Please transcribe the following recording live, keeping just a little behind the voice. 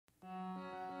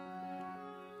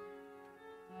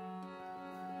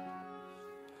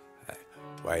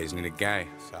Ways in the game,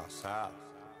 South.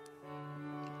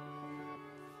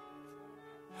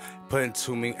 Putting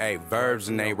too many verbs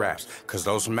in they raps, cause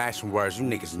those some action words, you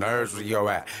niggas nerves where yo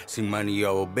at. See money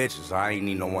old bitches, I ain't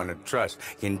need no one to trust.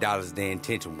 Getting dollars the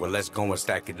intention, well let's go and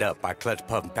stack it up. I clutch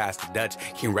puffin' past the Dutch,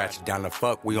 can't ratchet down the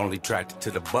fuck, we only tracked it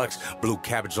to the bucks. Blue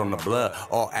cabbage on the blood,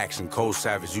 all action, cold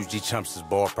savage, UG chumps is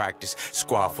ball practice.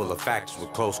 Squad full of factors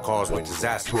with close calls with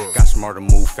disaster. Got smarter,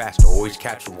 move faster, always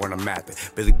capture when I'm at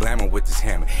it. Billy Blammer with his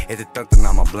hammer, hit the thumpin',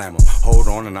 I'ma blam him. Hold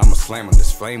on and I'ma slam him,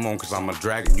 this flame on cause I'm a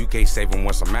dragon. You can't save him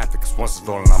once I'm at it. Cause once it's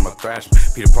stolen, I'ma thrash him.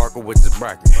 Peter Parker with this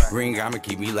bracket. Green I'ma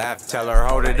keep me laughing. Tell her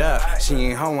hold it up. She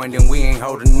ain't hoeing, then we ain't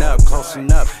holding up. Close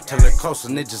enough. Tell her close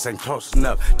and it just ain't close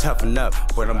enough. Tough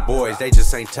enough. But them boys, they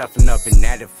just ain't tough enough. Been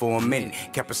at it for a minute.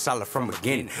 Kept it solid from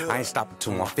beginning. I ain't stopping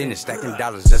till I'm finished. Stacking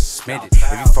dollars just to spend it.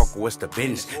 If you fuckin' what's the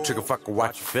business? Trigger fucker,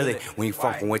 watch you feel it. When you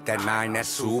fuckin' with that 9, that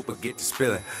super get to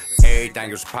spilling.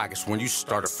 Everything is pockets when you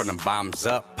started from them bombs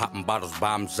up. Popping bottles,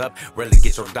 bombs up. Really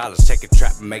get your dollars. Check a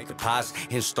trap and make deposits.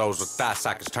 Hit stores with thigh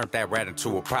sockets. Turn that rat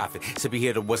into a profit. To be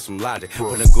here with some logic.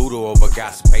 Put a gouda over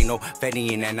gossip. Ain't no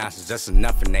fatty in that nonsense. Just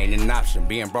enough and ain't an option.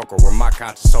 Being broke over my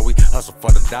conscience. So we hustle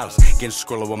for the dollars. Getting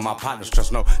squirrel with my partners.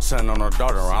 Trust no son on her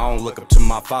daughter. I don't look up to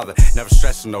my father. Never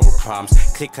stressing over problems.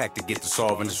 Click clack to get the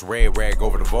solving. This red rag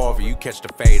over the volver. You catch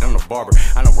the fade. I'm the barber.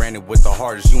 I done ran it with the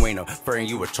hardest. You ain't a furry,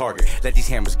 you a target. Let these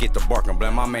hammers get the barking.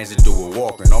 Blame my mans that do it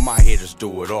walking. All my hitters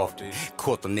do it often.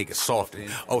 Caught the nigga soften.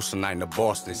 Ocean night in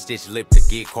Boston. Stitch lip to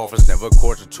get coffers. Never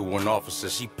quarter to an officer.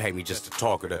 She pay me just to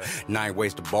talk to her. 9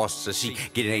 ways to boss her. She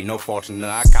get it, ain't no fault in her.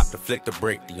 I cop the flick the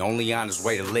brick. The only honest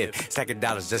way to live. Stacking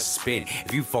dollars just to spend.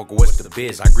 If you fuck with what's the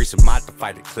biz, I grease a mouth to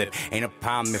fight a clip. Ain't a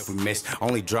problem if we miss.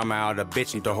 Only drama out of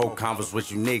bitch. Ain't the whole converse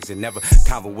with you niggas. And never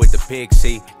convo with the pig.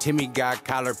 See, Timmy got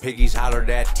collar, piggies hollered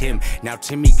at Tim. Now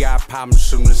Timmy got problems,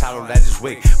 shooters hollered at his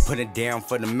wig. Put it down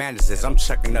for the madness as I'm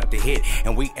chucking up the hit.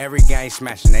 And we every game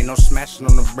smashing, ain't no smashing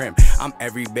on the brim. I'm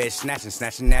every bed snatching,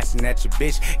 snatching at your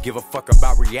bitch. Give a fuck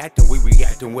about reacting, we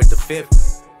reacting with the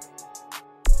fifth.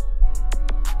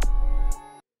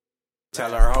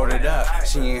 Tell her hold it up,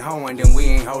 she ain't hoeing, then we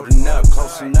ain't holding up.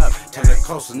 Close enough, tell her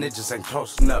close and it just ain't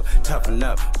close enough. Tough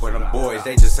enough, but them boys,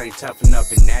 they just ain't tough enough.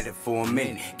 Been at it for a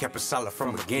minute, kept it solid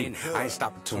from beginning. I ain't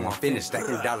stopping till I'm finished,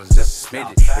 stacking dollars just to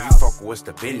spend it. If you fuckin' what's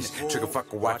the business? Trigger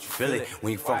fucker, watch you feel it.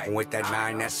 When you fuckin' with that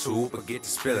 9, that super get to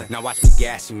spilling. Now watch me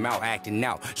gas him out, acting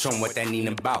out, show him what that need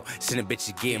about. Sending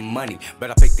bitches getting money,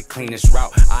 but I pick the cleanest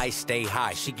route. I stay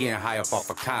high, she getting high up off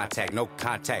of contact. No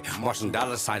contact, Martian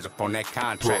dollar signs up on that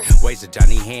contract. Ways of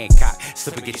Johnny Hancock,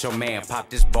 slip and get your man pop.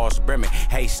 This boss brimming.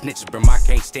 Hey snitches, brim, I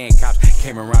can't stand cops.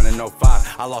 Came around in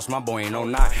 05, I lost my boy in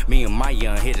 09. Me and my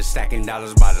young hitters stacking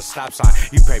dollars by the stop sign.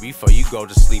 You pray before you go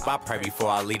to sleep, I pray before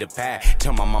I leave the pad.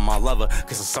 Tell my mama I love her,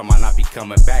 cause of some might not be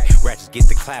coming back. Ratchets get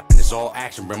the clapping, it's all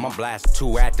action. Brim, I'm blasting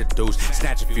 2 at the deuce.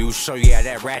 Snatch a few, show you how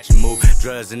that ratchet move.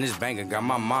 Drugs in this banger got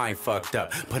my mind fucked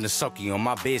up. Putting a soaky on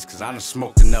my biz, cause I done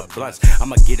smoked enough blunts.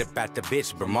 I'ma get up at the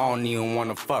bitch, brim, I don't even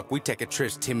wanna fuck. We taking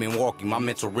trips, Tim and Walkie, my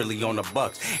mental really on the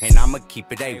bucks. And I'ma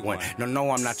keep it A1.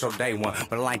 No, I'm not your day one.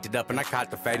 But I lined it up and I caught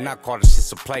the fade and I caught the shit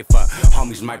to play for.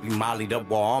 Homies might be mollied up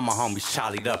while all my homies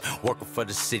charlied up. Working for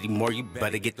the city more, you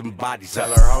better get them bodies up.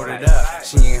 Tell her hold it up.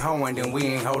 She ain't hoeing, then we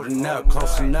ain't holding up.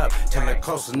 Close enough. Tell her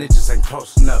close and it just ain't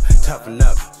close enough. Tough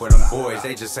enough. But them boys,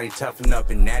 they just ain't tough enough.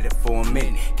 Been at it for a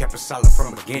minute. Kept it solid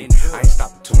from beginning. I ain't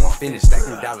stopping till I'm finished.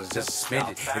 Stacking dollars just to spend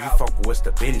it. If you fuckin' what's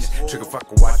the business? Trigger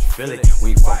fucker, watch you feel it.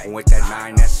 When you fuckin' with that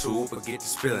 9, that super get to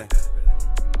spilling.